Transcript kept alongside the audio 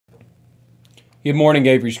Good morning,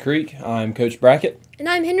 Avery's Creek. I'm Coach Brackett. And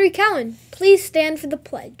I'm Henry Cowan. Please stand for the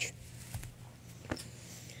pledge.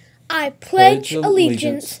 I pledge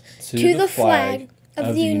allegiance to the flag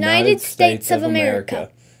of the United States of America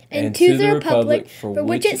and to the republic for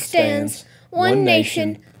which it stands, one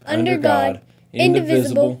nation, under God,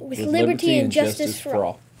 indivisible, with liberty and justice for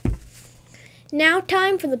all. Now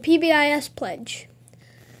time for the PBIS pledge.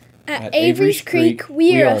 At Avery's Creek,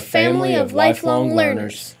 we are a family of lifelong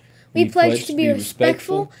learners. We pledge to be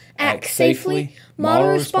respectful, act safely, model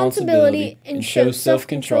responsibility, and show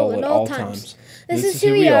self-control at all times. This is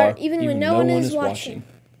who we are, even when no one is watching.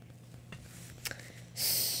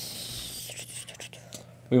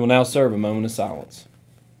 We will now serve a moment of silence.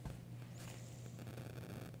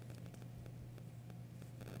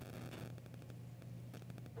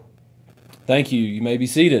 Thank you. You may be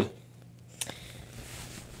seated.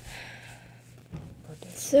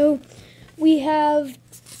 So, we have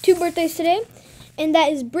two birthdays today, and that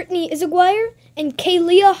is Brittany Isaguirre and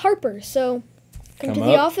Kaylia Harper. So, come to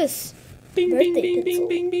the office. Bing, Birthday bing, pencil.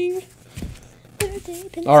 bing, bing, bing. Birthday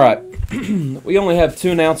pencil. All right. We only have two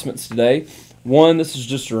announcements today. One, this is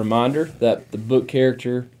just a reminder that the book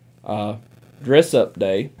character dress-up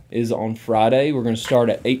day is on Friday. We're going to start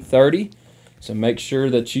at 8:30. So make sure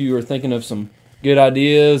that you are thinking of some good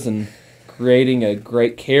ideas and creating a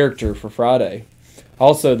great character for Friday.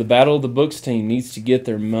 Also, the Battle of the Books team needs to get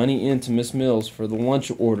their money into Miss Mills for the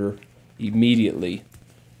lunch order immediately.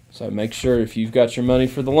 So make sure if you've got your money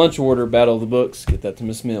for the lunch order, Battle of the Books, get that to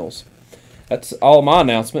Miss Mills. That's all my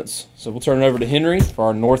announcements. So we'll turn it over to Henry for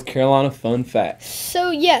our North Carolina fun fact. So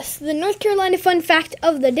yes, the North Carolina fun fact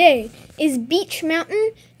of the day is Beech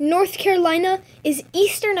Mountain, North Carolina, is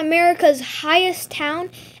Eastern America's highest town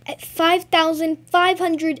at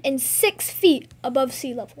 5,506 feet above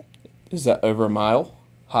sea level. Is that over a mile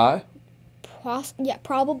high? Yeah,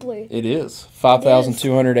 probably. It is.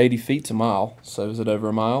 5,280 feet's a mile. So is it over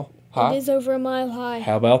a mile high? It is over a mile high.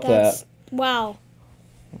 How about that? Wow.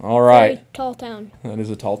 All right. Very tall town. That is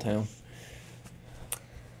a tall town.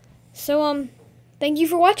 So, thank you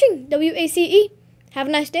for watching WACE. Have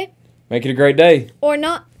a nice day. Make it a great day. Or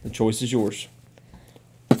not. The choice is yours.